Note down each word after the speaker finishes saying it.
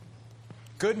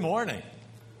Good morning.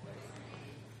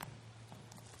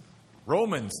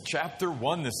 Romans chapter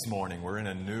 1 this morning. We're in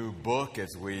a new book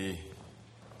as we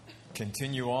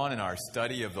continue on in our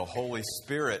study of the Holy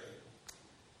Spirit.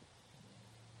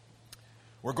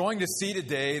 We're going to see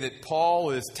today that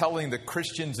Paul is telling the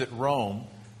Christians at Rome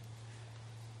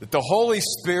that the Holy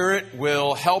Spirit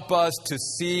will help us to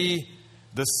see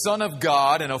the Son of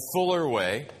God in a fuller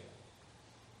way.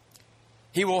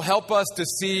 He will help us to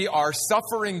see our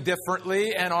suffering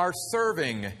differently and our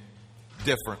serving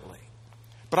differently.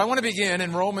 But I want to begin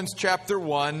in Romans chapter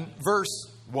 1, verse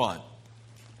 1,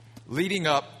 leading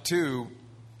up to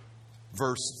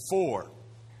verse 4,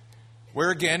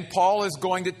 where again Paul is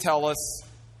going to tell us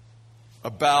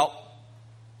about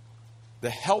the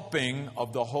helping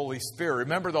of the Holy Spirit.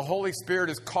 Remember, the Holy Spirit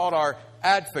is called our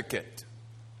advocate.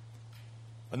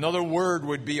 Another word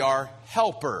would be our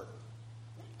helper.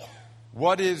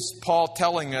 What is Paul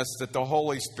telling us that the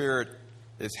Holy Spirit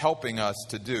is helping us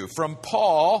to do? From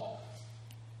Paul,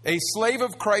 a slave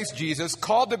of Christ Jesus,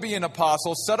 called to be an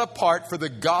apostle, set apart for the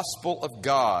gospel of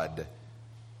God.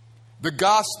 The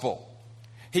gospel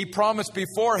he promised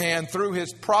beforehand through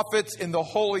his prophets in the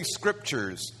Holy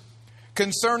Scriptures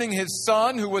concerning his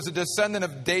Son, who was a descendant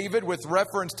of David with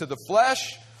reference to the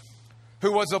flesh,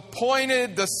 who was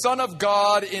appointed the Son of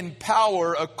God in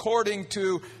power according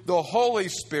to the Holy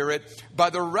Spirit by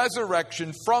the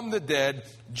resurrection from the dead,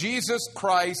 Jesus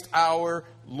Christ our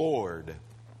Lord.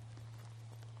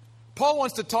 Paul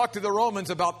wants to talk to the Romans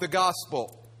about the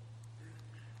gospel.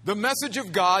 The message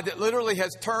of God that literally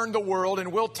has turned the world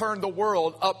and will turn the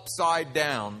world upside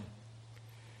down.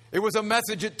 It was a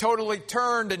message that totally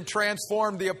turned and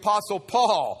transformed the Apostle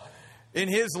Paul in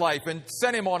his life and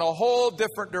sent him on a whole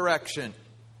different direction.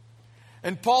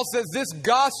 And Paul says this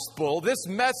gospel, this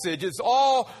message is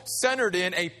all centered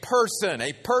in a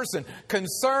person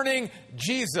concerning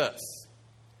Jesus.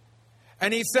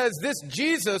 And he says this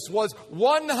Jesus was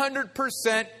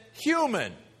 100%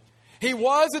 human. He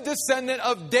was a descendant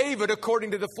of David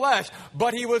according to the flesh,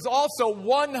 but he was also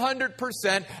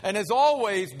 100% and has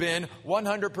always been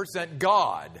 100%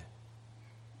 God.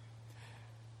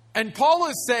 And Paul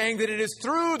is saying that it is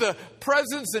through the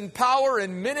presence and power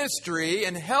and ministry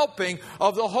and helping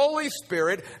of the Holy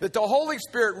Spirit that the Holy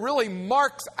Spirit really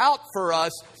marks out for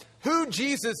us who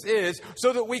Jesus is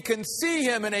so that we can see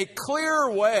Him in a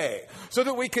clear way, so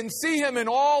that we can see Him in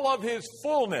all of His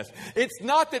fullness. It's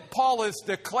not that Paul is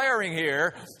declaring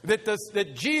here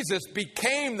that Jesus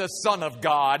became the Son of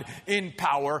God in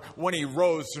power when He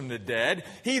rose from the dead.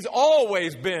 He's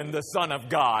always been the Son of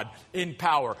God in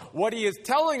power. What he is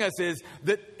telling us is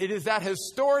that it is that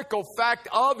historical fact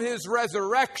of His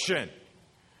resurrection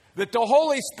that the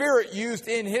Holy Spirit used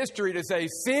in history to say,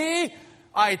 see,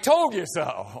 I told you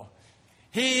so.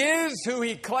 He is who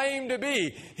He claimed to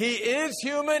be. He is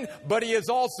human, but He is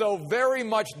also very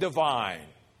much divine.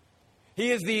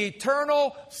 He is the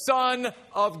eternal Son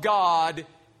of God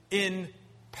in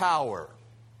power.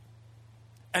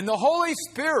 And the Holy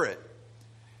Spirit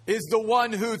is the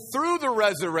one who, through the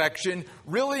resurrection,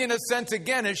 really in a sense,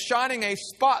 again, is shining a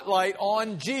spotlight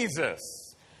on Jesus.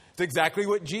 It's exactly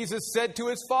what Jesus said to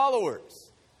His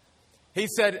followers. He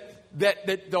said that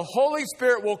the Holy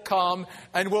Spirit will come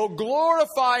and will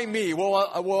glorify me,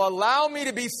 will allow me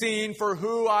to be seen for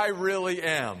who I really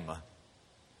am.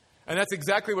 And that's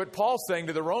exactly what Paul's saying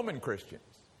to the Roman Christians.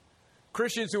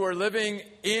 Christians who are living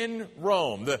in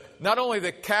Rome, not only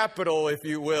the capital, if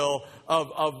you will,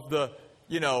 of the,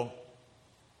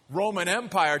 Roman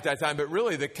Empire at that time, but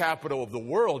really the capital of the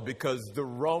world because the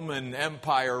Roman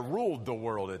Empire ruled the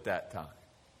world at that time.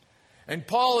 And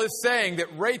Paul is saying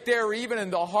that right there, even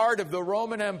in the heart of the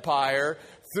Roman Empire,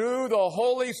 through the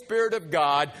Holy Spirit of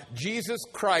God, Jesus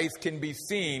Christ can be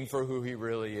seen for who He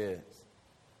really is.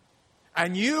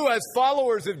 And you, as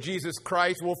followers of Jesus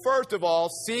Christ, will first of all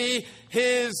see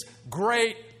His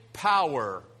great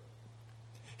power,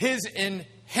 His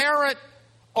inherent,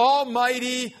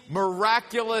 almighty,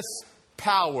 miraculous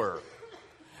power.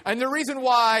 And the reason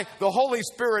why the Holy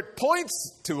Spirit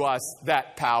points to us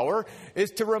that power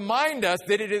is to remind us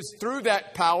that it is through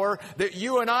that power that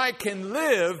you and I can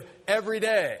live every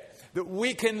day. That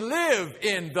we can live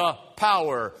in the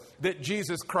power that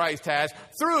Jesus Christ has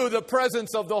through the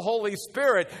presence of the Holy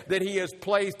Spirit that He has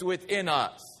placed within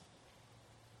us.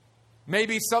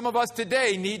 Maybe some of us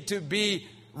today need to be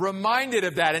reminded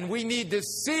of that, and we need to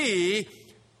see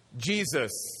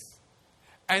Jesus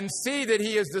and see that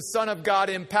He is the Son of God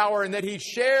in power and that He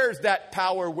shares that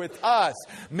power with us.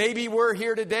 Maybe we're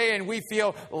here today and we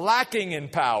feel lacking in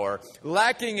power,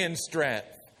 lacking in strength.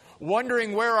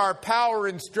 wondering where our power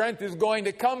and strength is going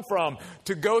to come from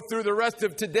to go through the rest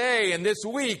of today and this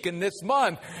week and this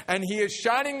month. And He is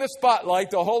shining the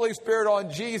spotlight, the Holy Spirit,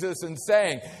 on Jesus and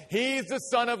saying, He's the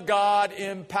Son of God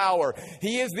in power.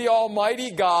 He is the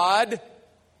Almighty God.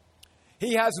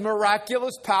 He has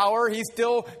miraculous power. He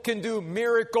still can do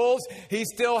miracles. He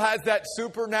still has that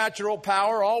supernatural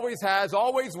power, always has,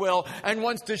 always will, and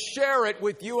wants to share it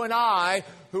with you and I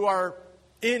who are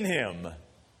in Him.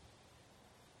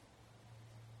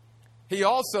 He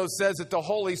also says that the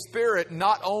Holy Spirit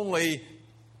not only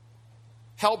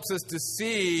helps us to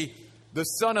see the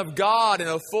Son of God in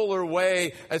a fuller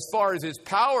way as far as His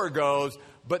power goes,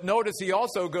 but notice He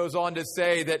also goes on to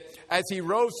say that as He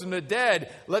rose from the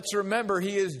dead, let's remember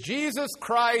He is Jesus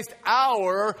Christ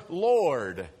our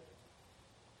Lord.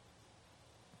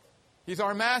 He's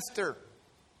our Master.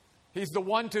 He's the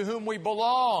one to whom we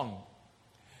belong.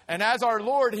 And as our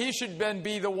Lord, He should then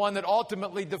be the one that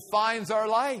ultimately defines our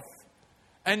life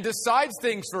and decides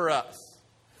things for us.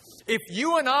 If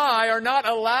you and I are not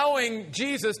allowing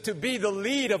Jesus to be the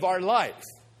lead of our life,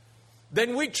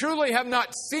 then we truly have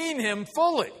not seen Him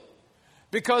fully.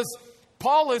 Because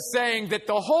Paul is saying that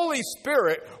the Holy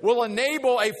Spirit will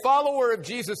enable a follower of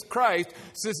Jesus Christ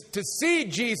to see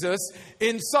Jesus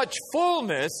in such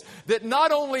fullness that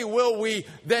not only will we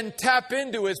then tap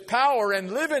into His power and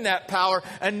live in that power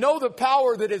and know the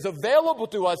power that is available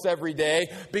to us every day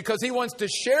because He wants to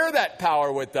share that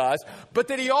power with us, but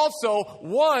that He also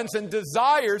wants and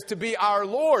desires to be our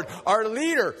Lord, our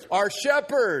leader, our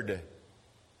shepherd. In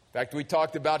fact, we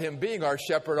talked about Him being our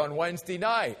shepherd on Wednesday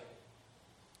night.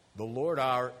 The Lord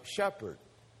our shepherd,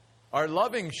 our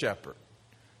loving shepherd,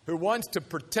 who wants to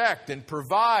protect and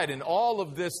provide and all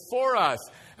of this for us.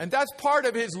 And that's part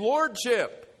of His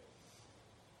lordship.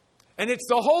 And it's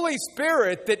the Holy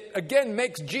Spirit that, again,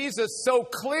 makes Jesus so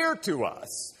clear to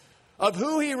us of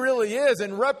who He really is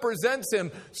and represents Him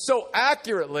so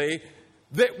accurately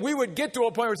that we would get to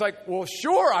a point where it's like, well,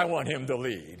 sure, I want Him to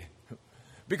lead.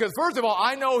 Because first of all,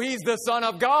 I know He's the Son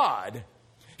of God.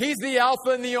 He's the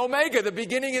Alpha and the Omega, the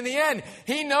beginning and the end.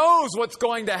 He knows what's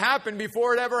going to happen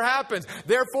before it ever happens.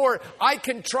 Therefore, I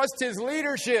can trust His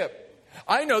leadership.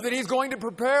 I know that He's going to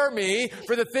prepare me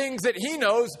for the things that He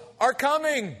knows are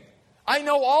coming. I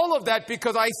know all of that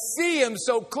because I see Him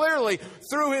so clearly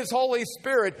through His Holy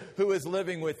Spirit who is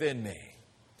living within me.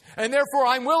 And therefore,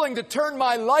 I'm willing to turn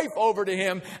my life over to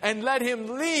Him and let Him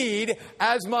lead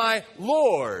as my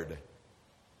Lord.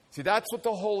 See, that's what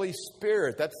the Holy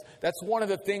Spirit, that's one of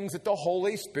the things that the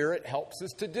Holy Spirit helps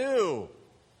us to do.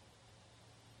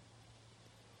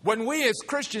 When we as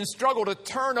Christians struggle to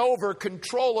turn over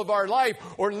control of our life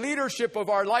or leadership of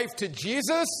our life to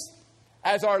Jesus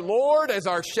as our Lord, as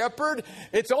our shepherd,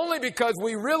 it's only because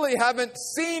we really haven't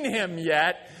seen Him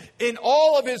yet in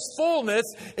all of His fullness,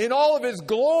 in all of His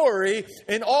glory,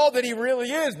 in all that He really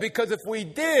is. Because if we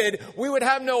did, we would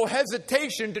have no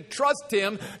hesitation to trust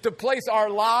Him to place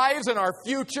our lives and our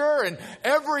future and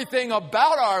everything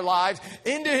about our lives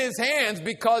into His hands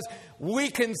because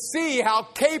we can see how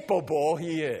capable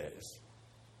He is.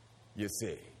 You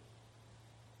see.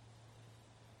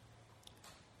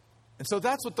 And so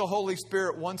that's what the Holy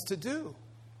Spirit wants to do.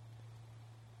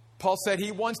 Paul said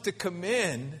He wants to come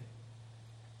in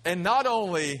and not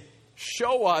only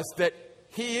show us that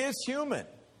He is human,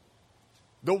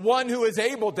 the one who is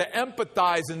able to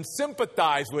empathize and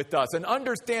sympathize with us and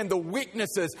understand the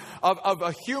weaknesses of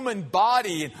a human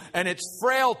body and its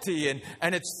frailty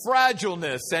and its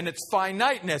fragileness and its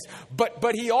finiteness.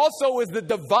 But He also is the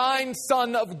divine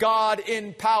Son of God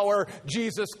in power,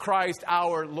 Jesus Christ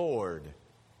our Lord.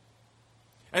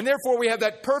 And therefore we have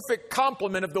that perfect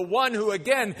complement of the one who,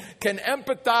 again, can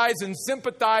empathize and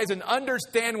sympathize and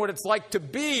understand what it's like to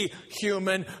be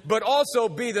human, but also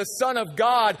be the Son of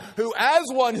God who, as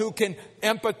one who can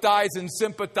empathize and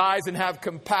sympathize and have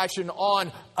compassion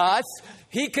on us,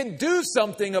 He can do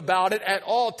something about it at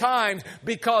all times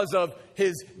because of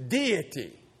His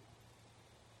deity,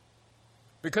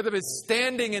 because of His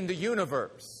standing in the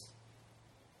universe.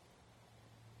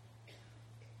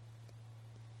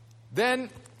 Then,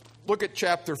 look at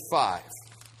chapter 5.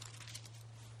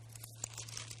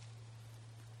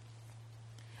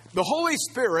 The Holy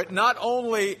Spirit not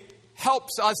only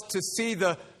helps us to see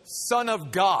the Son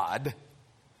of God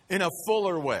in a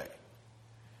fuller way,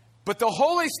 but the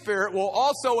Holy Spirit will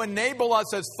also enable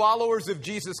us as followers of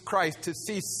Jesus Christ to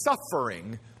see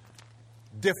suffering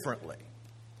differently.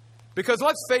 Because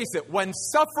let's face it, when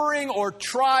suffering or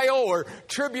trial or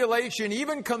tribulation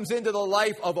even comes into the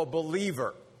life of a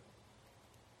believer,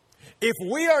 if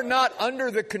we are not under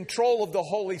the control of the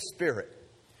Holy Spirit,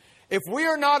 if we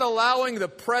are not allowing the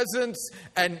presence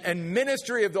and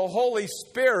ministry of the Holy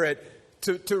Spirit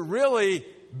to really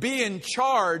be in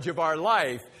charge of our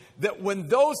life, that when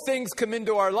those things come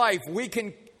into our life, we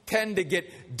can tend to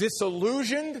get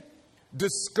disillusioned,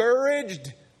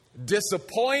 discouraged,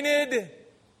 disappointed,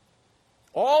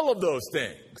 all of those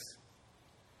things.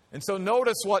 And so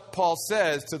notice what Paul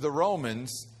says to the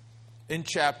Romans in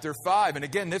chapter 5. And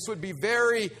again, this would be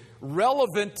very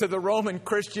relevant to the Roman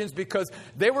Christians because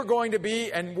they were going to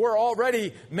be, and were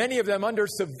already, many of them, under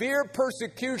severe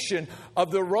persecution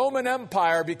of the Roman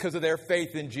Empire because of their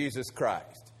faith in Jesus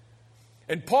Christ.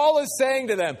 And Paul is saying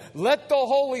to them, let the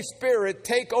Holy Spirit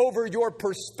take over your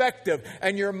perspective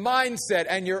and your mindset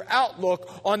and your outlook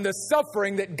on the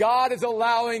suffering that God is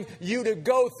allowing you to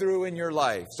go through in your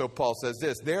life. So Paul says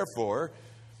this, therefore,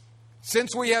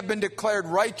 since we have been declared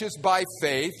righteous by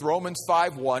faith, Romans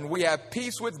 5:1, we have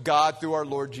peace with God through our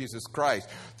Lord Jesus Christ,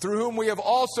 through whom we have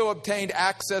also obtained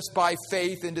access by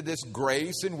faith into this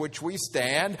grace in which we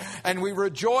stand, and we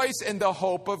rejoice in the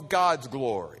hope of God's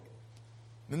glory.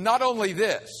 Not only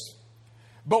this,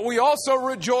 but we also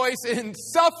rejoice in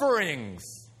sufferings.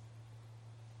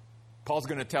 Paul's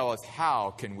going to tell us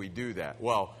how can we do that.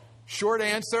 Well, short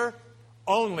answer,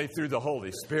 only through the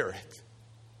Holy Spirit.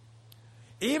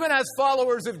 Even as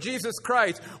followers of Jesus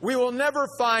Christ, we will never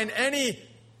find any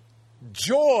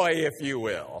joy, if you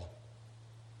will,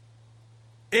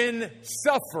 in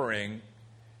suffering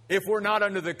if we're not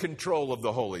under the control of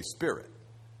the Holy Spirit.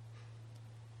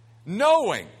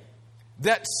 Knowing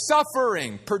that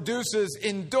suffering produces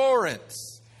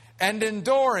endurance, and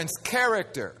endurance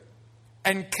character,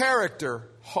 and character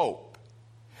hope.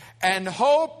 And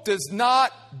hope does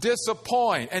not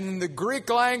disappoint. And in the Greek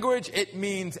language, it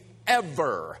means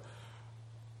ever.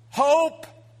 Hope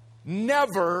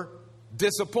never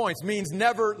disappoints, means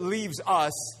never leaves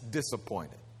us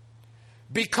disappointed.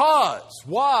 Because,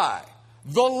 why?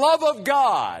 The love of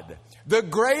God, the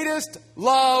greatest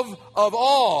love of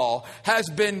all, has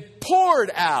been poured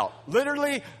out,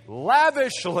 literally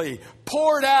lavishly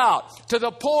poured out to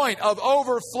the point of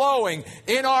overflowing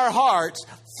in our hearts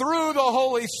through the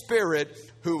Holy Spirit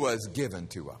who was given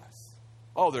to us.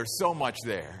 Oh, there's so much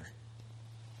there.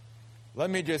 Let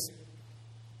me just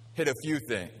hit a few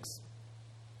things.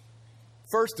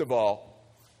 First of all,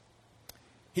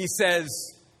 he says,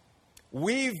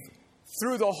 we've,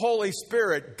 through the Holy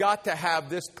Spirit, got to have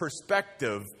this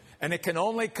perspective, and it can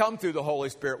only come through the Holy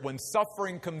Spirit when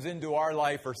suffering comes into our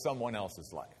life or someone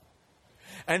else's life.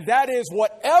 And that is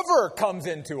whatever comes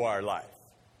into our life.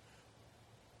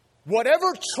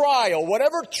 Whatever trial,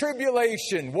 whatever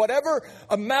tribulation, whatever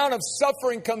amount of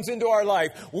suffering comes into our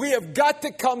life, we have got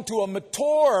to come to a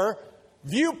mature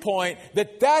viewpoint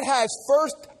that that has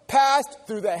first passed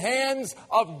through the hands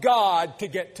of God to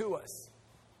get to us.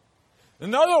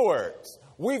 In other words,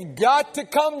 we've got to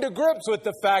come to grips with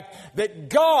the fact that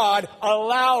God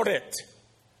allowed it.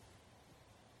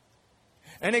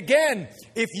 And again,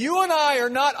 if you and I are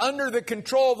not under the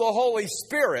control of the Holy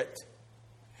Spirit,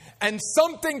 and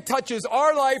something touches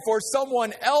our life or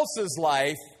someone else's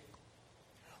life,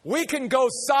 we can go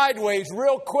sideways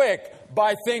real quick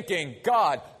by thinking,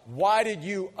 God, why did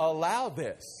you allow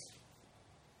this?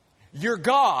 You're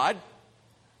God.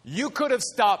 You could have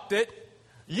stopped it.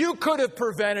 You could have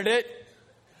prevented it.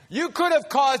 You could have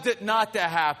caused it not to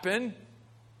happen.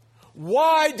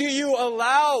 Why do you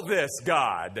allow this,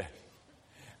 God?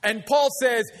 And Paul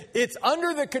says it's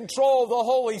under the control of the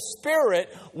Holy Spirit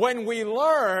when we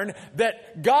learn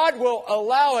that God will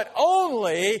allow it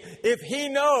only if He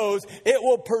knows it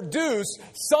will produce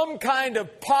some kind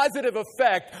of positive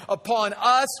effect upon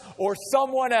us or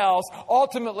someone else,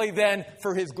 ultimately then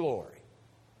for His glory.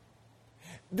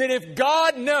 That if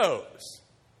God knows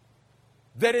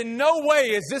that in no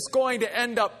way is this going to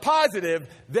end up positive,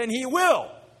 then He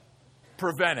will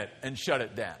prevent it and shut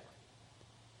it down.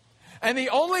 And the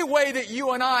only way that you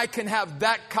and I can have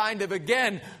that kind of,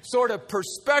 again, sort of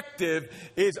perspective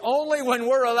is only when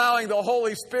we're allowing the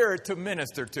Holy Spirit to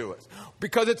minister to us.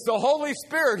 Because it's the Holy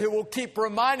Spirit who will keep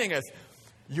reminding us,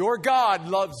 your God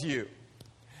loves you.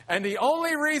 And the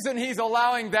only reason He's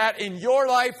allowing that in your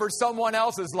life or someone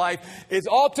else's life is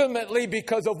ultimately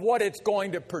because of what it's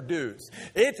going to produce.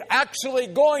 It's actually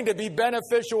going to be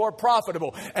beneficial or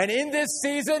profitable. And in this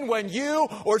season, when you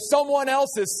or someone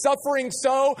else is suffering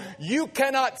so, you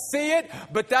cannot see it.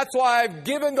 But that's why I've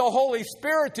given the Holy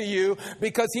Spirit to you,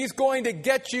 because He's going to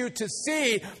get you to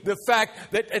see the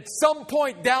fact that at some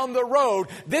point down the road,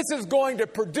 this is going to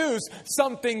produce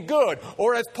something good.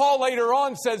 Or as Paul later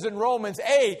on says in Romans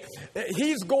 8,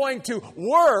 He's going to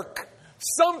work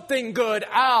something good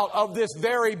out of this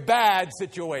very bad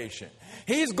situation.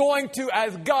 He's going to,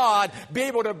 as God, be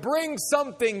able to bring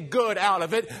something good out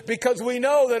of it, because we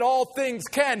know that all things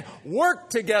can work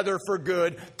together for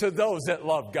good to those that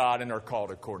love God and are called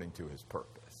according to His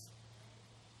purpose.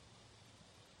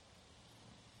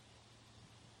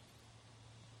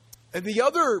 And the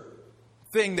other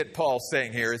thing that Paul's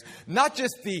saying here is not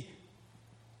just the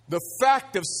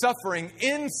fact of suffering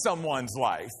in someone's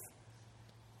life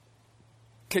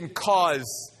can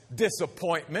cause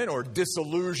disappointment or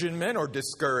disillusionment or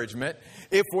discouragement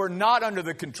if we're not under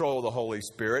the control of the Holy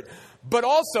Spirit. But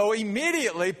also,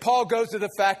 immediately, Paul goes to the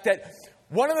fact that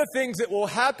one of the things that will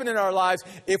happen in our lives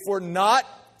if we're not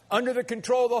under the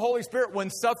control of the Holy Spirit when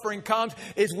suffering comes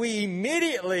is we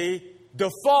immediately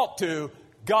default to,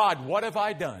 God, what have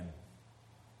I done?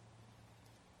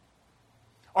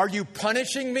 Are you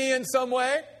punishing me in some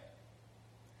way?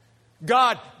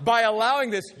 God, by allowing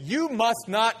this, you must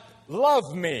not love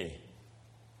me.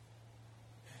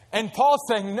 And Paul's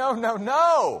saying,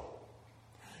 no.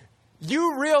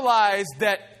 You realize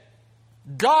that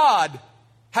God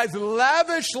has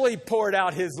lavishly poured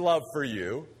out His love for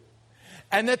you,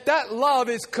 and that love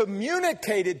is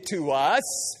communicated to us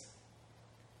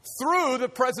through the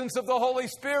presence of the Holy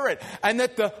Spirit. And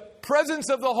that the presence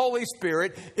of the Holy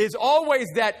Spirit is always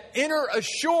that inner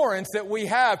assurance that we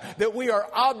have that we are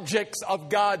objects of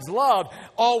God's love,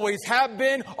 always have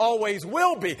been, always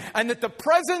will be. And that the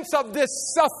presence of this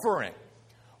suffering,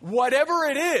 whatever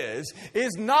it is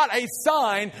not a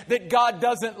sign that God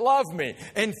doesn't love me.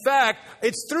 In fact,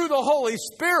 it's through the Holy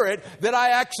Spirit that I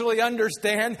actually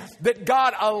understand that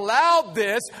God allowed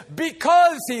this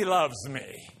because He loves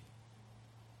me.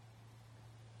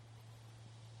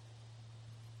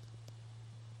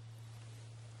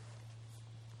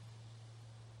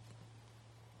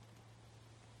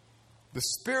 The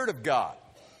Spirit of God,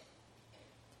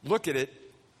 look at it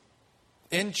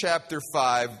in chapter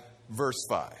 5, verse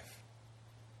 5.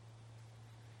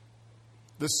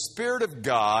 The Spirit of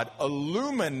God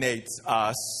illuminates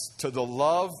us to the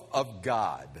love of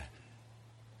God.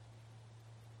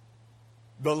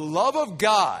 The love of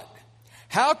God.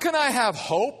 How can I have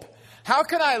hope? How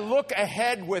can I look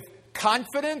ahead with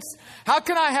confidence? How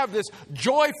can I have this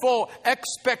joyful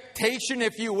expectation,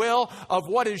 if you will, of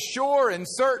what is sure and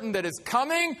certain that is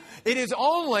coming? It is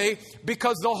only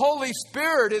because the Holy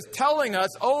Spirit is telling us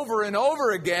over and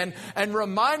over again and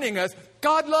reminding us,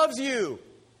 God loves you.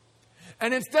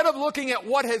 And instead of looking at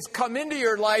what has come into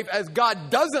your life as God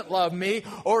doesn't love me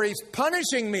or He's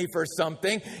punishing me for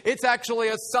something, it's actually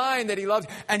a sign that He loves,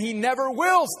 and He never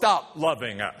will stop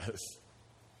loving us.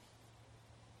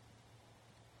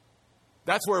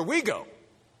 That's where we go.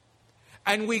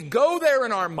 And we go there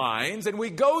in our minds, and we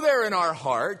go there in our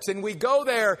hearts, and we go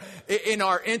there in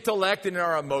our intellect and in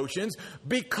our emotions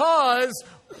because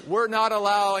we're not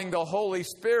allowing the Holy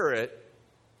Spirit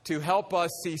to help us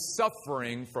see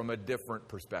suffering from a different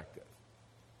perspective,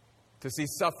 to see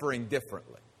suffering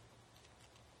differently.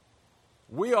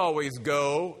 We always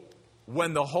go,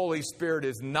 when the Holy Spirit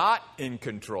is not in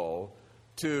control,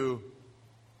 to,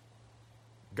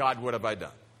 God, what have I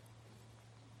done?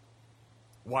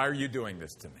 Why are you doing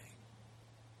this to me?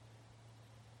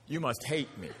 You must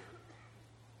hate me.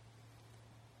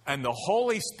 And the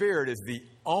Holy Spirit is the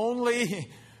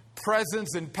only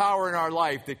presence and power in our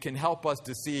life that can help us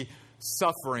to see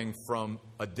suffering from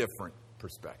a different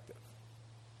perspective.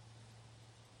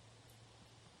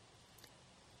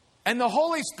 And the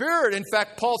Holy Spirit, in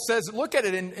fact, Paul says, look at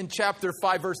it in chapter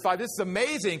 5, verse 5. This is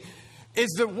amazing. Is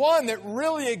the one that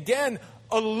really, again,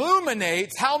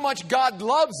 illuminates how much God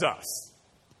loves us.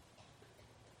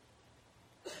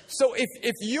 So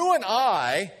if you and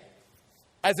I,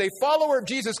 as a follower of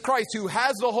Jesus Christ who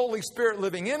has the Holy Spirit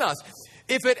living in us,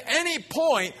 if at any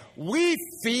point we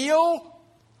feel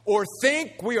or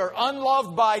think we are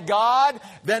unloved by God,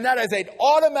 then that is an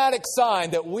automatic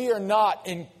sign that we are not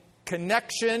in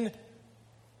connection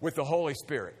with the Holy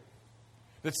Spirit.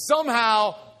 That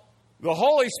somehow the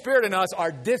Holy Spirit and us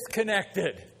are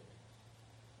disconnected.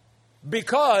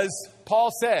 Because Paul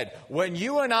said, when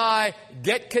you and I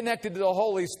get connected to the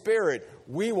Holy Spirit,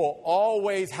 we will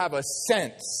always have a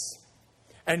sense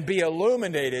and be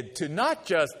illuminated to not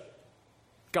just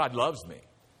God loves me.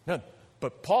 No,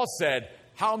 but Paul said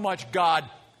how much God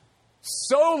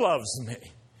so loves me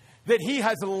that He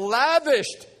has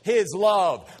lavished His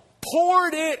love,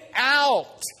 poured it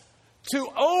out to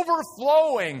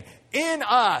overflowing in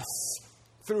us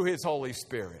through His Holy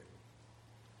Spirit.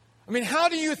 I mean, how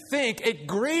do you think it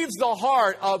grieves the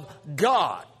heart of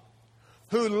God,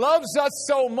 who loves us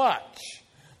so much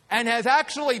and has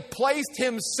actually placed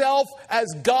himself as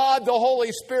God, the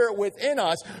Holy Spirit, within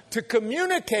us to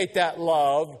communicate that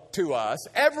love to us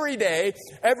every day,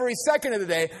 every second of the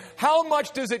day, how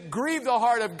much does it grieve the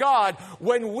heart of God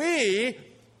when we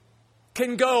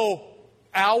can go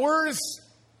hours,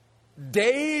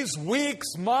 days,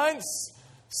 weeks, months,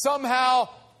 somehow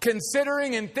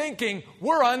considering and thinking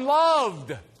we're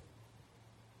unloved,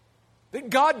 that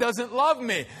God doesn't love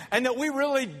me, and that we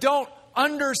really don't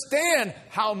understand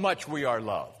how much we are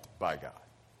loved by God.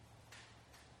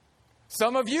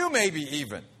 Some of you maybe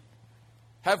even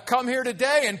have come here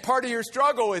today, and part of your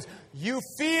struggle is you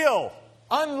feel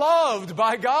unloved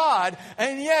by God,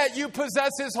 and yet you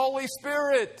possess His Holy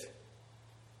Spirit.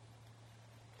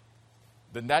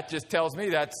 Then that just tells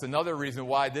me that's another reason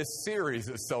why this series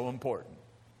is so important.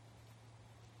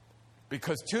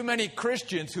 Because too many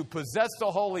Christians who possess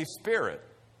the Holy Spirit,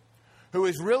 who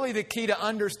is really the key to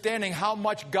understanding how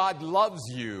much God loves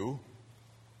you,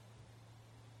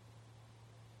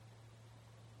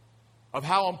 of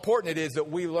how important it is that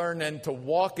we learn then to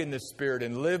walk in the Spirit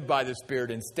and live by the Spirit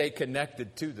and stay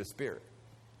connected to the Spirit.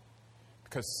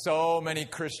 Because so many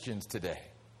Christians today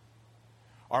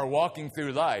are walking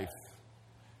through life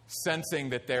sensing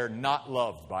that they're not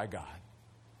loved by God.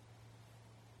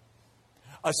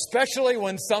 Especially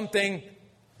when something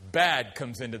bad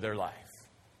comes into their life.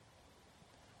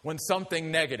 When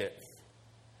something negative.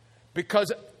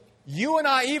 Because you and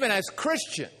I, even as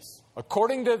Christians,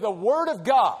 according to the Word of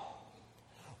God,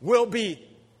 will be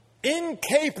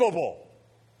incapable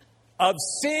of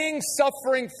seeing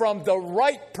suffering from the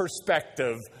right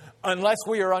perspective unless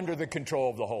we are under the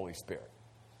control of the Holy Spirit.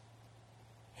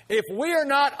 If we are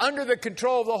not under the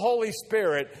control of the Holy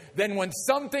Spirit, then when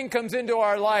something comes into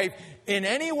our life in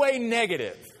any way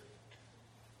negative,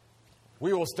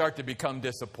 we will start to become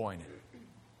disappointed,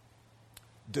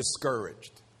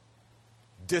 discouraged,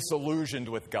 disillusioned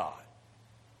with God.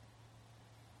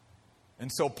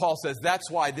 And so Paul says that's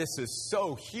why this is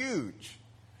so huge.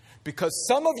 Because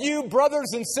some of you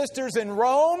brothers and sisters in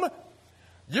Rome,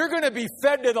 you're going to be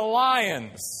fed to the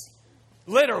lions,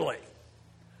 literally.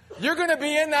 You're going to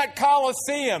be in that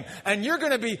Colosseum, and you're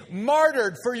going to be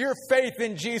martyred for your faith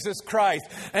in Jesus Christ.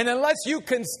 And unless you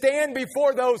can stand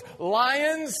before those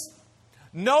lions,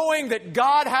 knowing that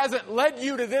God hasn't led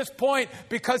you to this point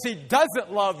because He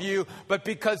doesn't love you, but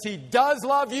because He does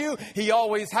love you, He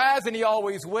always has and He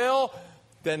always will,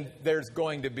 then there's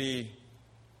going to be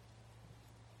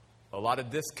a lot of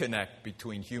disconnect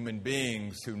between human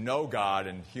beings who know God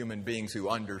and human beings who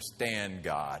understand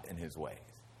God and His ways.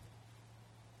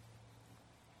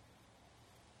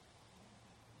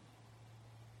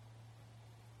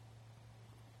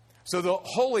 So the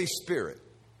Holy Spirit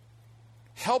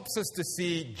helps us to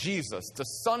see Jesus, the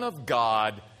Son of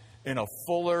God, in a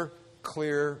fuller,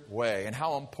 clear way. And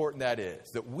how important that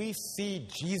is, that we see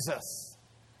Jesus.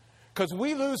 Because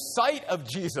we lose sight of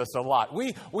Jesus a lot.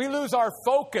 We lose our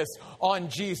focus on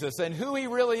Jesus and who He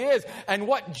really is and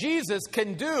what Jesus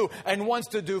can do and wants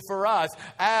to do for us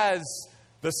as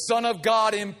the Son of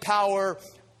God in power,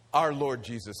 our Lord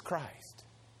Jesus Christ.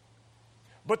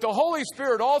 But the Holy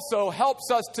Spirit also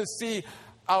helps us to see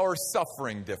our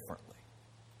suffering differently,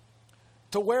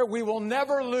 to where we will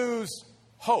never lose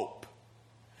hope,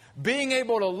 being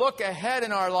able to look ahead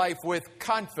in our life with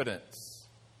confidence,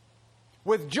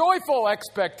 with joyful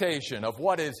expectation of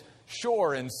what is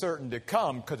sure and certain to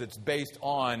come, because it's based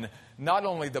on not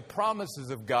only the promises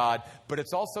of God, but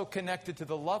it's also connected to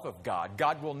the love of God.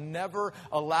 God will never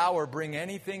allow or bring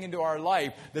anything into our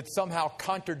life that somehow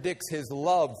contradicts His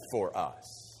love for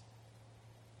us.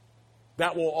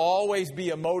 That will always be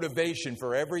a motivation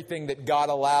for everything that God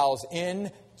allows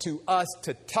in to us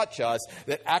to touch us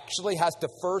that actually has to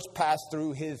first pass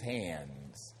through His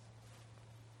hands.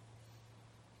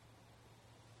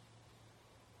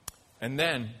 And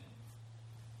then,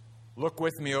 look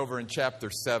with me over in chapter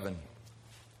 7.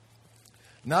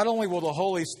 Not only will the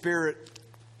Holy Spirit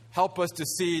help us to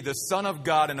see the Son of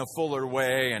God in a fuller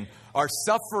way and our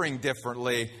suffering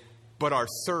differently, but our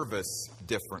service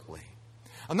differently.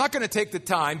 I'm not going to take the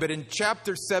time, but in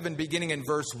chapter 7, beginning in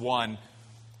verse 1,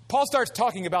 Paul starts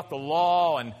talking about the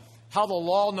law and how the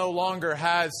law no longer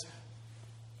has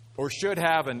or should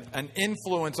have an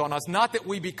influence on us. Not that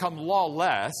we become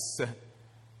lawless.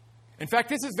 In fact,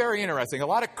 this is very interesting. A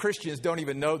lot of Christians don't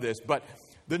even know this, but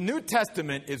the New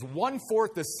Testament is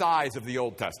 1/4 the size of the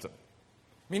Old Testament.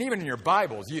 I mean, even in your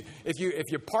Bibles, if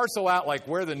you parcel out like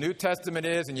where the New Testament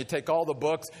is, and you take all the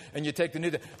books and you take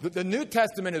the New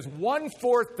Testament is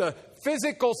 1/4 the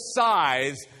physical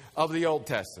size of the Old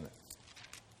Testament.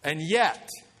 And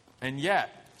yet,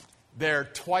 there are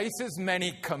twice as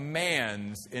many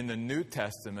commands in the New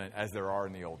Testament as there are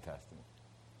in the Old Testament.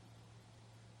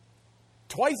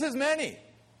 Twice as many.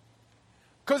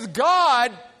 Because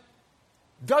God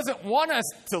doesn't want us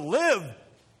to live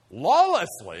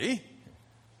lawlessly.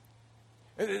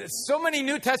 So many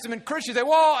New Testament Christians say,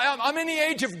 well, I'm in the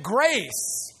age of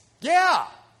grace. Yeah.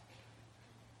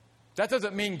 That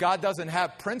doesn't mean God doesn't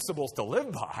have principles to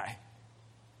live by.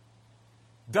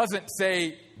 Doesn't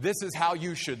say this is how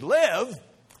you should live.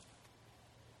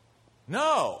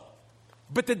 No.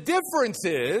 But the difference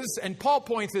is, and Paul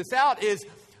points this out, is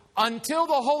until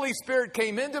the Holy Spirit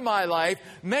came into my life,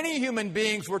 many human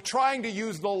beings were trying to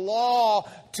use the law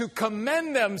to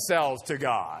commend themselves to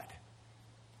God.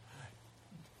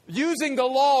 Using the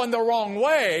law in the wrong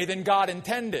way than God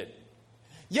intended.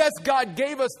 Yes, God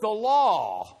gave us the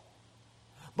law,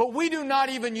 but we do not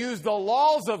even use the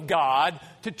laws of God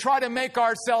to try to make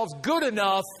ourselves good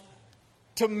enough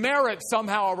to merit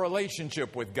somehow a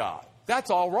relationship with God.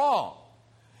 That's all wrong.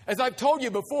 As I've told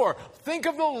you before, think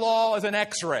of the law as an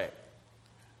x-ray.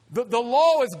 The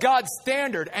law is God's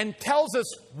standard and tells us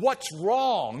what's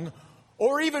wrong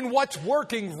or even what's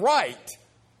working right.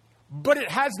 But it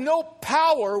has no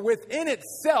power within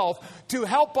itself to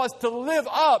help us to live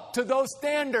up to those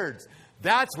standards.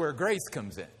 That's where grace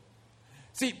comes in.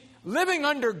 See, living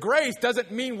under grace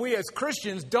doesn't mean we as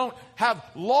Christians don't have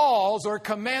laws or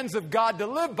commands of God to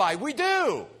live by. We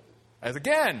do. As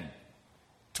again,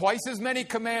 twice as many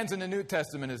commands in the New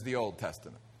Testament as the Old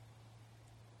Testament.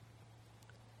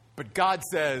 But God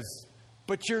says,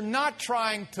 but you're not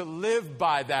trying to live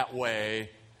by that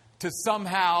way to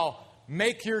somehow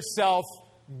make yourself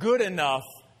good enough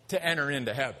to enter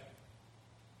into heaven.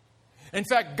 In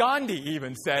fact, Gandhi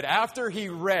even said, after he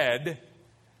read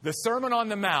the Sermon on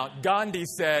the Mount, Gandhi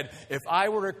said, if I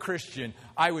were a Christian,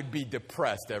 I would be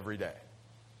depressed every day.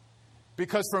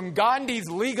 Because from Gandhi's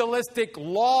legalistic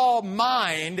law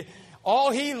mind,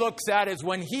 all he looks at is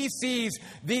when he sees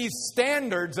these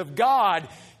standards of God,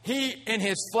 he, in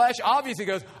his flesh, obviously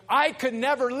goes, I could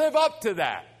never live up to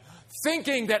that.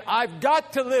 Thinking that I've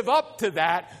got to live up to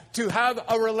that to have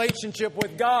a relationship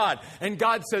with God. And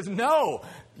God says, no,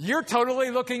 you're totally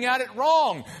looking at it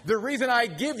wrong. The reason I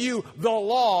give you the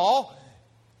law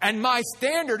and my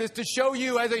standard is to show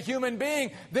you as a human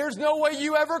being, there's no way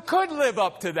you ever could live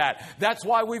up to that. That's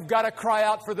why we've got to cry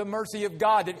out for the mercy of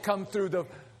God that comes through the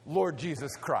Lord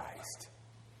Jesus Christ.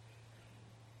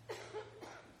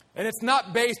 And it's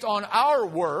not based on our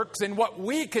works and what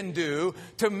we can do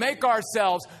to make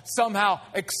ourselves somehow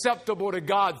acceptable to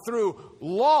God through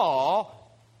law.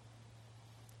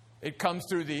 It comes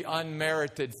through the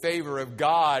unmerited favor of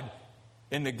God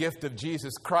in the gift of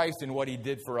Jesus Christ and what He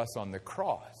did for us on the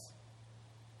cross.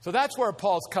 So that's where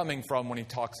Paul's coming from when he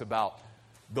talks about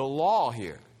the law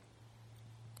here.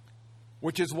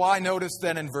 Which is why, notice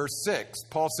then in verse 6,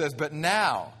 Paul says, but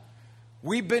now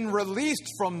we've been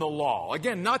released from the law.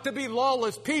 Again, not to be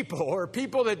lawless people or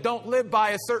people that don't live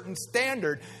by a certain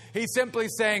standard. He's simply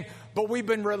saying, but we've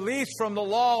been released from the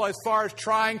law as far as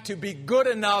trying to be good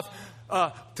enough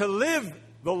to live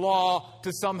the law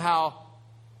to somehow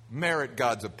merit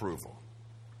God's approval.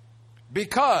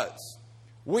 Because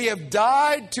we have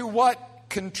died to what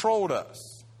controlled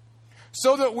us,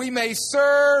 so that we may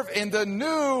serve in the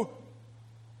new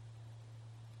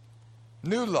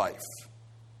life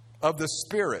of the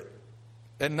Spirit,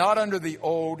 and not under the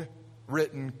old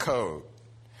written code.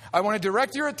 I want to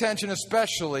direct your attention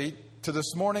especially to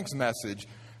this morning's message,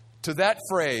 to that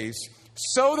phrase,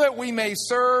 so that we may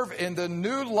serve in the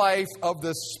new life of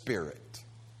the Spirit.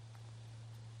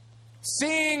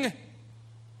 Seeing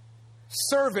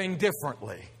serving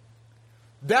differently.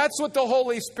 That's what the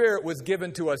Holy Spirit was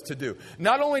given to us to do.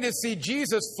 Not only to see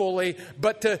Jesus fully,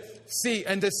 but to see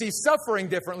suffering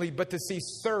differently, but to see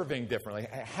serving differently.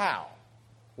 How?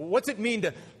 What's it mean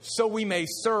so we may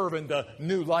serve in the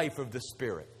new life of the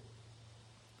Spirit?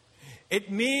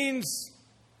 It means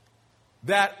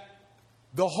that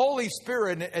the Holy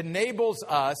Spirit enables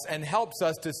us and helps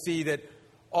us to see that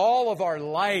all of our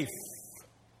life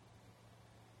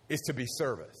is to be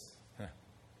service.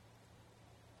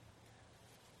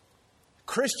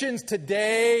 Christians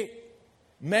today,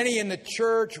 many in the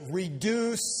church,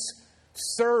 reduce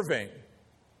serving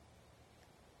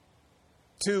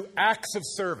to acts of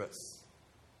service.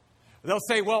 They'll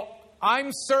say, well, I'm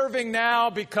serving now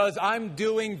because I'm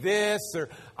doing this or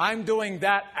I'm doing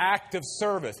that act of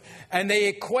service. And they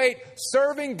equate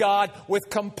serving God with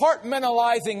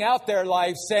compartmentalizing out their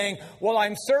life, saying, well,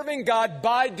 I'm serving God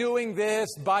by doing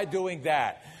this, by doing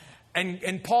that.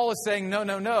 And Paul is saying,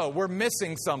 no, we're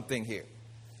missing something here.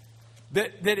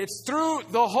 That it's through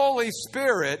the Holy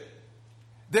Spirit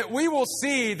that we will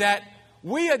see that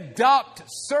we adopt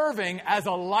serving as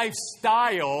a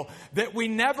lifestyle that we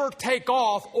never take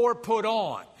off or put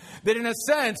on. That in a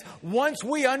sense, once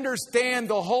we understand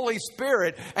the Holy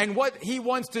Spirit and what He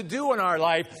wants to do in our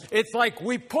life, it's like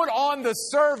we put on the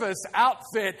service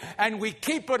outfit and we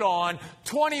keep it on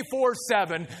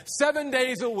 24/7, 7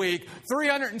 days a week,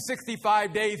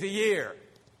 365 days a year.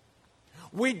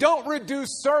 We don't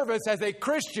reduce service as a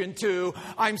Christian to,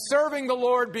 I'm serving the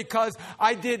Lord because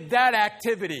I did that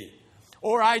activity.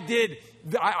 Or I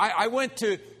went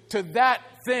to that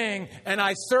thing and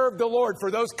I served the Lord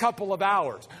for those couple of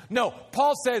hours. No,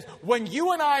 Paul says when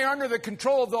you and I are under the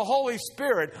control of the Holy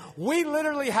Spirit, we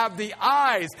literally have the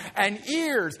eyes and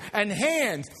ears and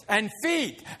hands and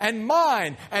feet and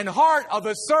mind and heart of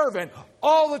a servant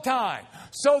all the time.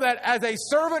 So that as a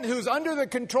servant who's under the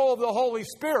control of the Holy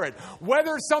Spirit,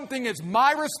 whether something is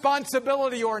my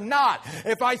responsibility or not,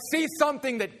 if I see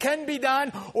something that can be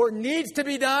done or needs to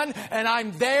be done, and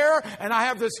I'm there and I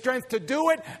have the strength to do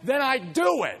it, then I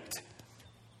do it.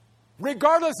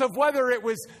 Regardless of whether it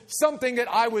was something that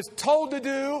I was told to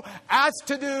do, asked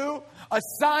to do,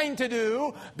 assigned to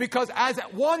do, because as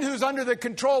one who's under the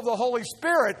control of the Holy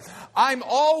Spirit, I'm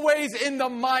always in the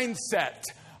mindset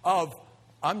of,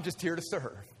 I'm just here to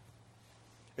serve.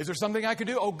 Is there something I could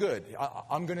do? Oh, good.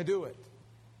 I'm going to do it.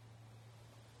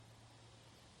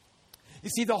 You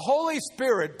see, the Holy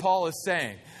Spirit, Paul is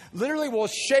saying, literally will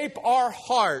shape our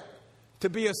heart to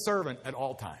be a servant at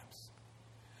all times.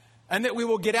 And that we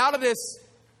will get out of this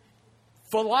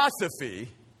philosophy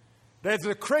that as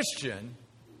a Christian,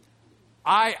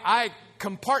 I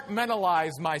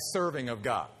compartmentalize my serving of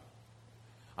God.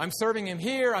 I'm serving Him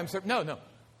here.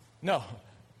 No.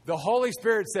 The Holy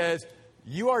Spirit says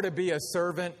you are to be a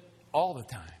servant all the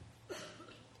time.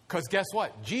 Because guess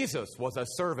what? Jesus was a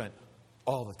servant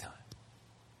all the time.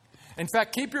 In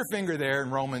fact, keep your finger there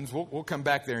in Romans. We'll come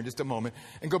back there in just a moment.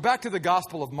 And go back to the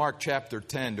Gospel of Mark chapter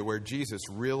 10 to where Jesus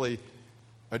really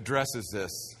addresses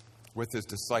this with His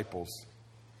disciples.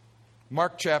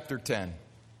 Mark chapter 10.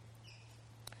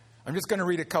 I'm just going to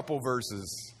read a couple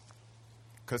verses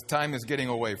because time is getting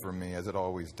away from me as it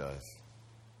always does.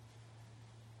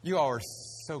 You all are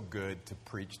so good to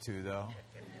preach to, though.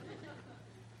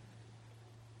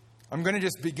 I'm going to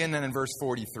just begin then in verse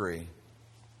 43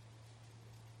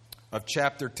 of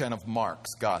chapter 10 of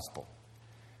Mark's Gospel.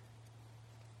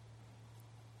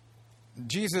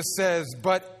 Jesus says,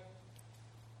 "But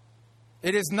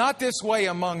it is not this way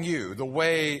among you, the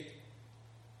way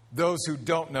those who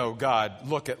don't know God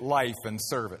look at life and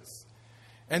service.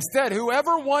 Instead,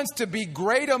 whoever wants to be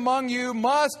great among you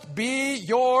must be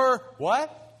your,"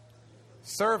 what?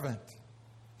 Servant.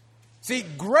 See,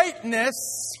 greatness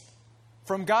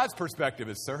from God's perspective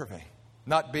is serving,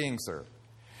 not being served.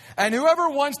 "And whoever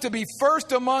wants to be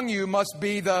first among you must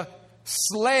be the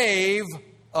slave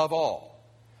of all."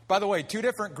 By the way, 2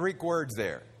 different Greek words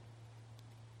there.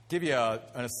 Give you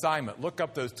an assignment. Look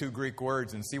up those 2 Greek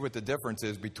words and see what the difference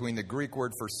is between the Greek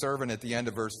word for servant at the end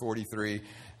of verse 43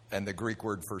 and the Greek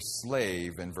word for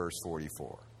slave in verse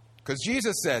 44. Because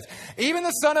Jesus says, "Even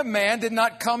the Son of Man did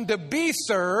not come to be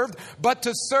served, but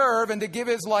to serve and to give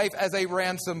His life as a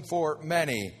ransom for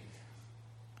many."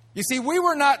 You see, we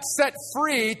were not set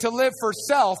free to live for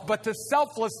self, but to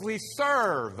selflessly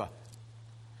serve.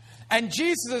 And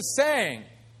Jesus is saying,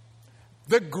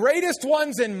 the greatest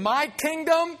ones in my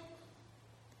kingdom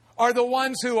are the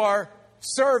ones who are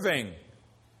serving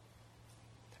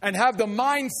and have the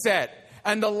mindset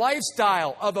and the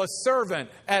lifestyle of a servant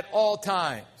at all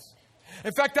times.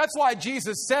 In fact, that's why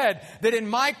Jesus said that in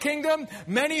my kingdom,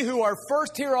 many who are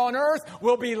first here on earth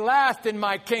will be last in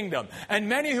my kingdom. And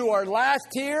many who are last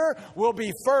here will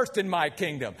be first in my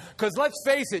kingdom. Because let's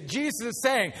face it, Jesus is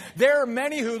saying there are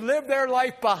many who live their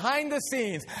life behind the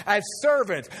scenes as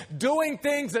servants, doing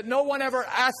things that no one ever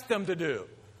asked them to do.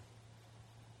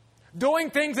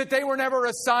 Doing things that they were never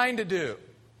assigned to do.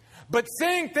 But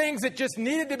seeing things that just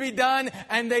needed to be done,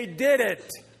 and they did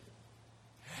it.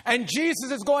 And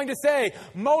Jesus is going to say,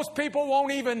 most people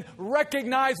won't even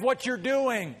recognize what you're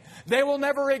doing. They will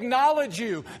never acknowledge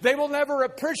you. They will never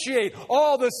appreciate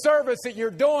all the service that you're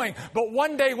doing. But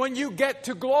one day when you get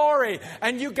to glory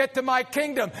and you get to my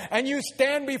kingdom and you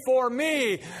stand before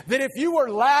me, that if you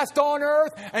were last on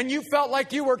earth and you felt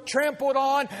like you were trampled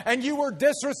on and you were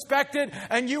disrespected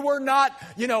and you were not,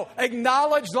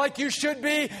 acknowledged like you should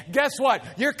be, guess what?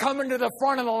 You're coming to the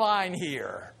front of the line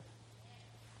here.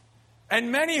 And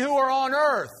many who are on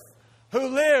earth, who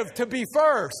live to be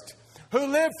first, who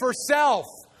live for self,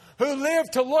 who live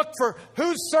to look for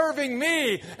who's serving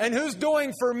me and who's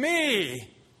doing for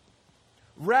me,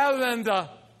 rather than the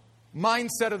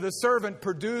mindset of the servant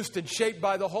produced and shaped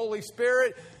by the Holy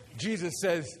Spirit, Jesus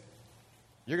says,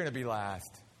 you're going to be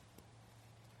last.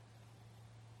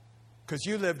 Because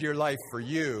you lived your life for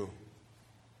you,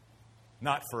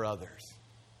 not for others.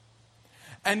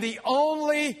 And the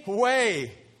only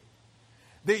way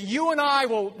that you and I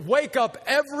will wake up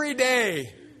every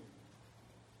day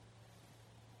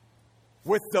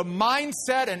with the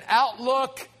mindset and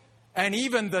outlook and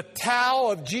even the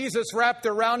towel of Jesus wrapped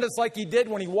around us like He did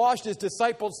when He washed His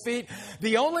disciples' feet,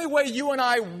 the only way you and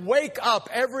I wake up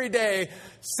every day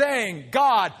saying,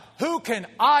 God, who can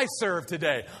I serve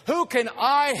today? Who can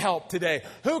I help today?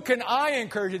 Who can I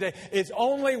encourage today? It's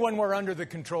only when we're under the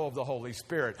control of the Holy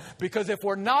Spirit. Because if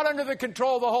we're not under the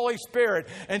control of the Holy Spirit,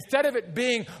 instead of it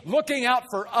being looking out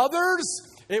for others,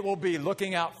 it will be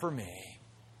looking out for me.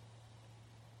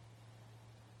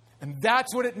 And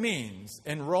that's what it means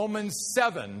in Romans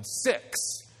 7:6,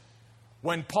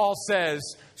 when Paul says,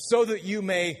 so that you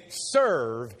may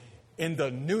serve in the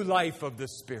new life of the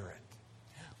Spirit.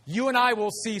 You and I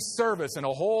will see service in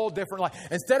a whole different light.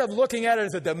 Instead of looking at it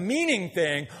as a demeaning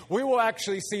thing, we will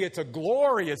actually see it's a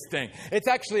glorious thing. It's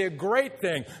actually a great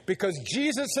thing because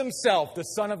Jesus Himself, the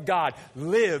Son of God,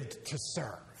 lived to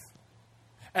serve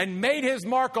and made His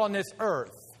mark on this earth.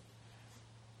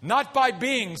 Not by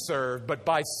being served, but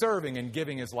by serving and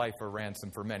giving His life a ransom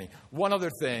for many. One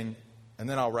other thing, and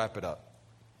then I'll wrap it up.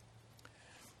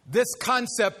 This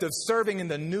concept of serving in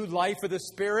the new life of the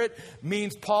Spirit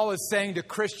means Paul is saying to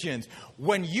Christians,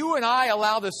 when you and I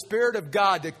allow the Spirit of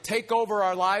God to take over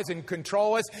our lives and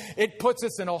control us, it puts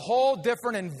us in a whole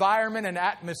different environment and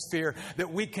atmosphere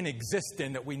that we can exist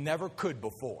in that we never could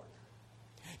before.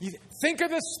 You think of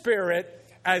the Spirit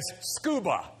as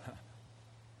scuba.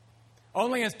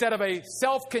 Only instead of a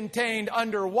self-contained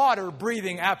underwater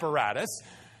breathing apparatus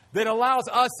that allows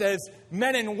us as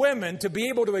men and women to be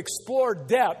able to explore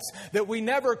depths that we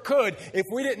never could if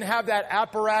we didn't have that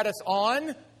apparatus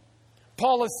on.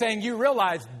 Paul is saying, you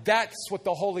realize that's what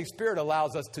the Holy Spirit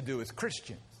allows us to do as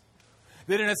Christians.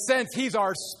 That in a sense, He's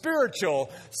our spiritual,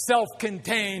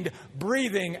 self-contained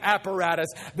breathing apparatus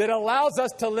that allows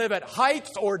us to live at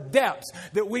heights or depths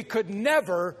that we could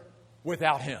never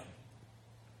without Him.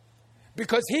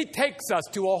 Because He takes us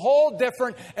to a whole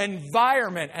different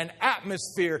environment and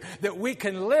atmosphere that we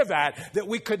can live at, that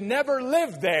we could never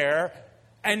live there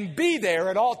and be there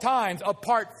at all times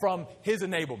apart from His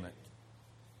enablement.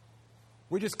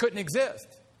 We just couldn't exist.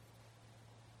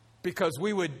 Because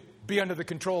we would be under the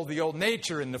control of the old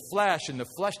nature and the flesh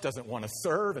doesn't want to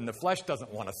serve, and the flesh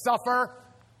doesn't want to suffer.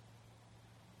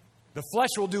 The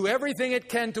flesh will do everything it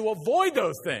can to avoid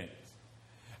those things.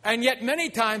 And yet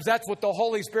many times that's what the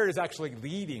Holy Spirit is actually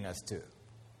leading us to.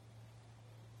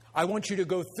 I want you to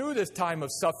go through this time of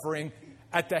suffering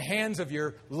at the hands of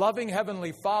your loving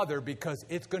Heavenly Father because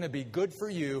it's going to be good for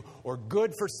you or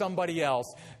good for somebody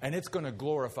else, and it's going to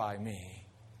glorify me.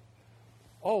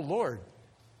 Oh, Lord,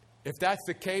 if that's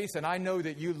the case and I know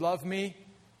that you love me,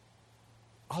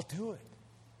 I'll do it.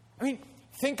 I mean,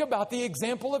 think about the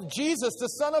example of Jesus, the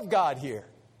Son of God here.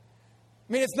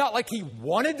 I mean, it's not like He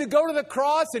wanted to go to the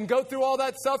cross and go through all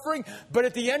that suffering, but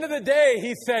at the end of the day,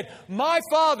 He said, my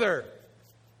Father,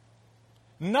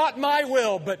 not my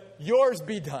will, but yours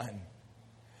be done.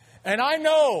 And I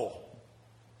know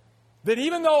that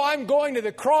even though I'm going to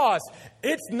the cross,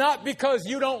 it's not because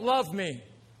you don't love me.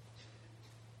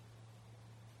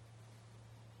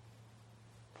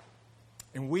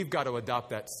 And we've got to adopt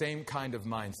that same kind of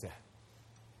mindset.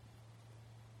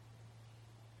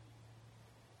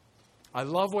 I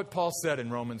love what Paul said in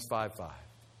Romans 5:5.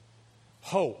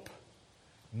 Hope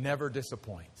never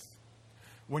disappoints.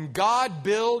 When God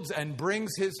builds and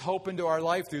brings His hope into our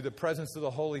life through the presence of the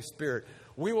Holy Spirit,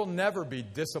 we will never be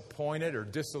disappointed or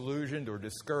disillusioned or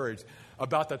discouraged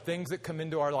about the things that come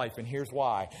into our life. And here's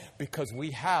why. Because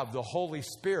we have the Holy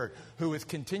Spirit who is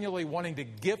continually wanting to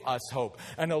give us hope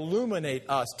and illuminate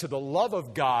us to the love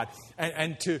of God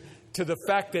and to the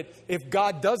fact that if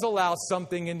God does allow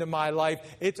something into my life,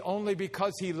 it's only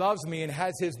because He loves me and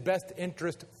has His best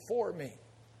interest for me.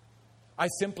 I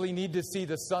simply need to see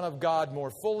the Son of God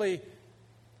more fully.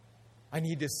 I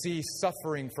need to see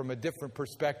suffering from a different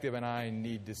perspective, and I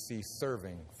need to see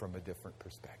serving from a different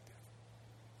perspective.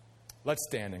 Let's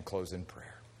stand and close in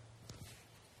prayer.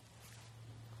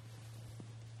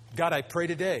 God, I pray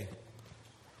today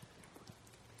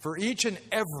for each and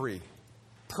every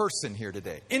person here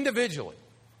today, individually,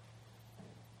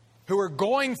 who are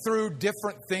going through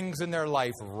different things in their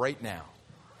life right now.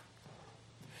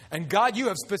 And God, you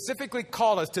have specifically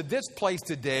called us to this place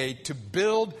today to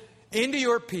build into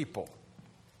your people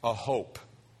a hope.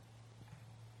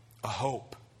 A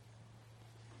hope.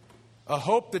 A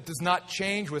hope that does not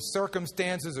change with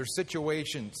circumstances or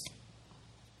situations.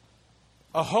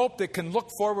 A hope that can look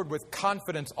forward with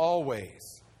confidence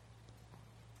always.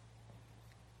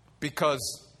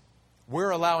 Because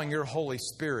we're allowing your Holy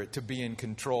Spirit to be in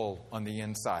control on the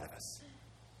inside of us.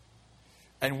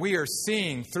 And we are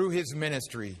seeing through His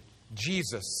ministry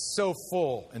Jesus so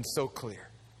full and so clear.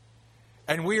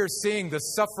 And we are seeing the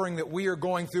suffering that we are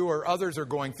going through or others are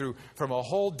going through from a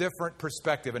whole different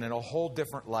perspective and in a whole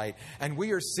different light. And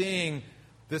we are seeing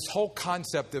this whole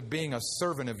concept of being a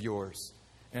servant of yours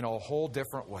in a whole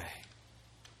different way.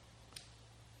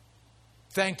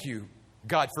 Thank you,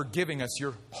 God, for giving us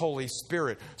your Holy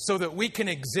Spirit so that we can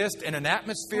exist in an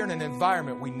atmosphere and an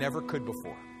environment we never could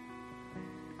before.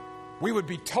 We would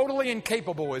be totally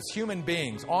incapable as human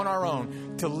beings on our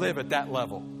own to live at that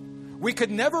level. We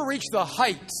could never reach the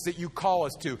heights that you call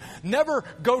us to, never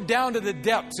go down to the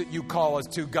depths that you call us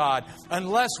to, God,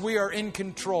 unless we are in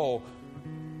control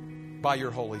by your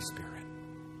Holy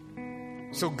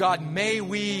Spirit. So, God, may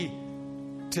we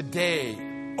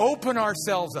today open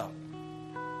ourselves up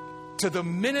to the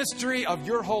ministry of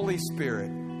your Holy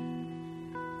Spirit.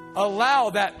 Allow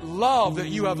that love that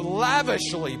you have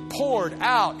lavishly poured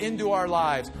out into our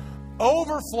lives,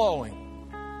 overflowing,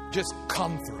 just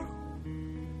come through.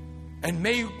 And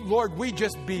may, Lord, we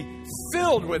just be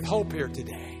filled with hope here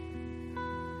today.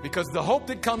 Because the hope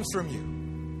that comes from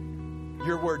you,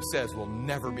 your word says, will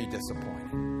never be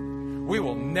disappointed. We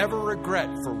will never regret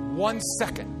for 1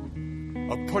 second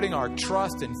of putting our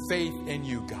trust and faith in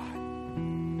you,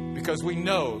 God. Because we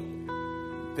know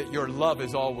that your love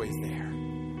is always there.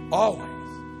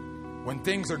 Always. When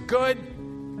things are good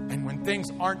and when things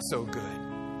aren't so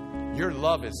good, your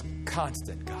love is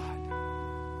constant, God.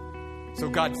 So,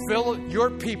 God, fill your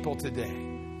people today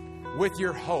with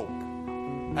your hope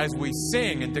as we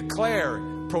sing and declare,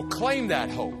 proclaim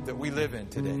that hope that we live in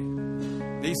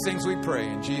today. These things we pray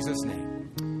in Jesus' name.